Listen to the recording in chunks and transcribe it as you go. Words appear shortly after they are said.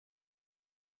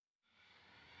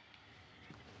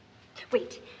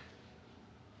Wait.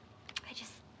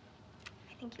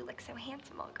 I think you look so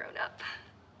handsome all grown up.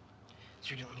 So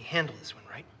you're gonna let me handle this one,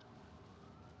 right?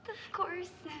 Of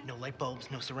course. No light bulbs,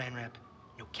 no saran wrap,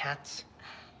 no cats.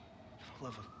 For the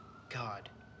love of God,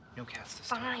 no cats this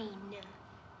time. Fine.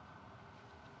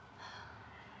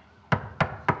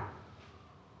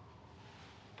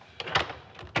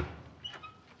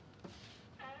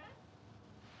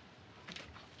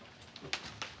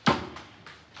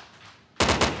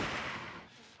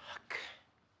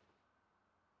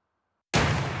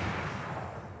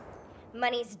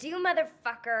 Money's due,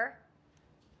 motherfucker.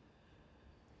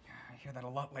 I hear that a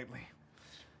lot lately.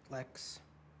 Lex,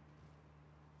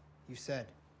 you said.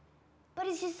 But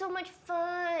it's just so much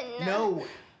fun. No!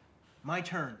 My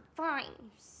turn. Fine,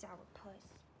 you sourpuss.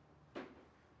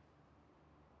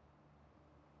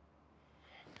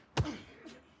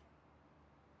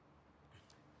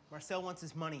 Marcel wants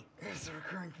his money. It's a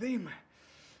recurring theme.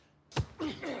 So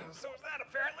is that,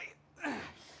 apparently.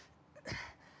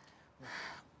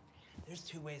 There's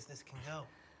two ways this can go.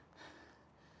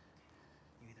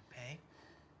 You either pay,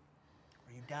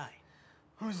 or you die.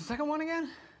 What was the second one again?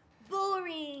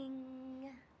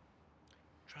 Boring.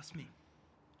 Trust me,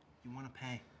 you want to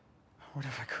pay. What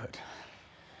if I could?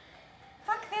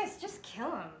 Fuck this, just kill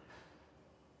him.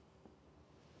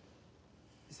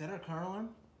 Is that our car alarm?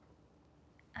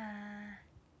 I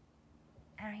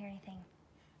don't hear anything.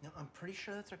 No, I'm pretty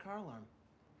sure that's our car alarm.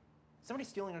 Somebody's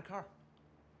stealing our car.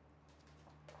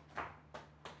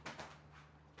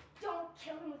 Don't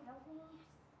kill him without me.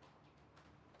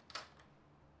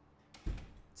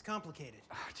 It's complicated.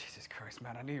 Oh, Jesus Christ,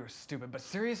 Matt, I knew you were stupid, but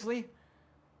seriously?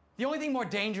 The only thing more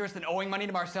dangerous than owing money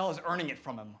to Marcel is earning it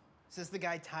from him. Says the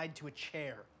guy tied to a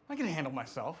chair. I can handle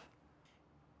myself.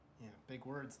 Yeah, big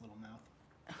words, little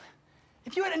mouth.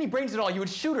 If you had any brains at all, you would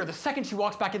shoot her the second she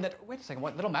walks back in that... Wait a second,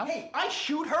 what, little mouth? Hey, I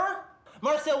shoot her?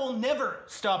 Marcel will never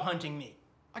stop hunting me.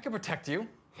 I can protect you.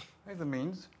 I have the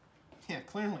means. Yeah,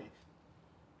 clearly.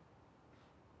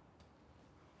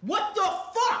 What the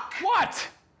fuck? What?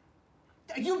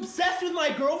 Are you obsessed with my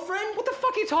girlfriend? What the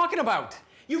fuck are you talking about?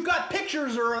 You've got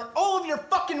pictures on all of your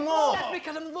fucking walls. That's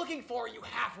because I'm looking for you,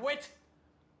 half-wit.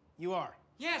 You are?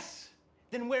 Yes.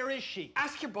 Then where is she?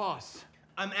 Ask your boss.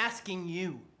 I'm asking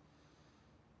you.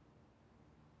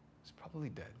 She's probably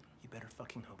dead. You better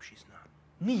fucking hope she's not.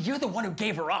 Me, you're the one who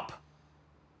gave her up.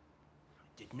 I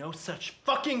did no such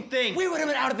fucking thing. We would have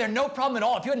been out of there no problem at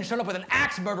all if you hadn't shown up with an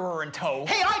axe murderer in tow.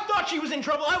 Hey, I thought she was in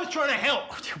trouble. I was trying to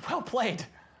help. Well played.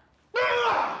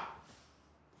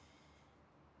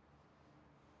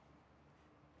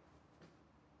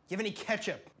 You have any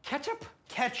ketchup? Ketchup?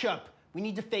 Ketchup. We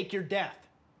need to fake your death.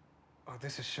 Oh,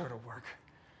 this is sure to work.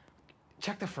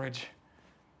 Check the fridge.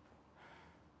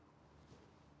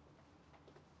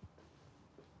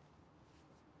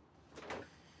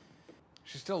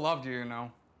 She still loved you, you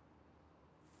know.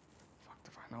 Fucked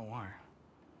if I know why.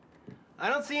 I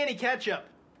don't see any ketchup.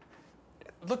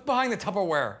 Look behind the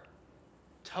Tupperware.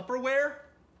 Tupperware?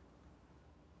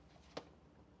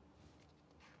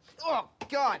 Oh,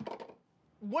 God.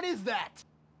 What is that?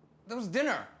 That was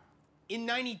dinner. In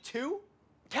 92?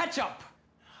 Ketchup!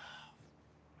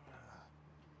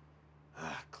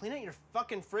 Clean out your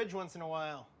fucking fridge once in a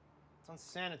while. It's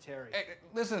unsanitary. Hey,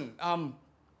 listen,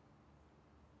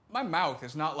 my mouth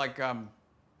is not like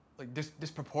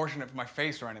disproportionate to my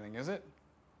face or anything, is it?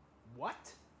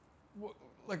 What?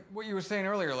 Like what you were saying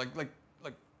earlier, like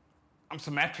I'm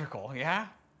symmetrical, yeah?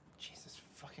 Jesus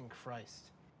fucking Christ.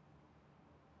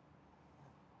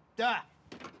 Duh!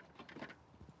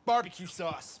 Barbecue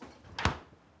sauce.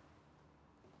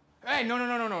 Hey, no,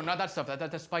 not that stuff.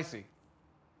 That's spicy.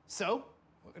 So?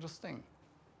 It'll sting.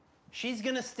 She's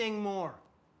gonna sting more.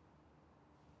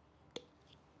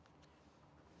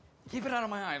 Keep it out of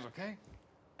my eyes, okay?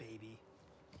 Baby.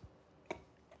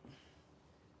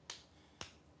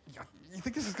 You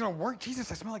think this is gonna work? Jesus,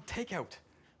 I smell like takeout.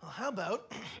 Well, how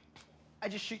about I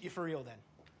just shoot you for real then?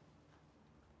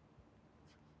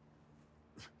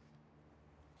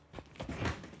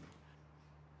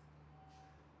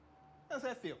 How's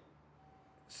that feel?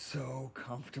 So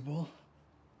comfortable.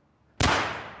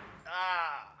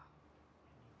 Ah!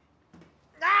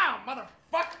 Ah,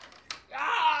 motherfucker!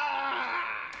 Ah!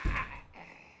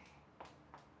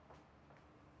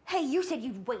 Hey, you said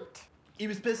you'd wait. He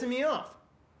was pissing me off.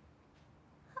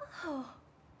 Oh,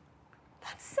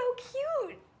 that's so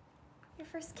cute. Your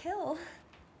first kill.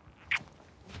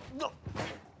 No.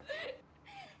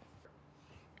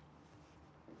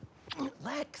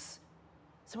 Lex,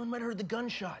 someone might have heard the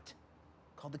gunshot.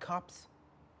 Called the cops.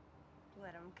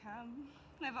 Let him come.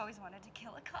 I've always wanted to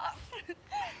kill a cop.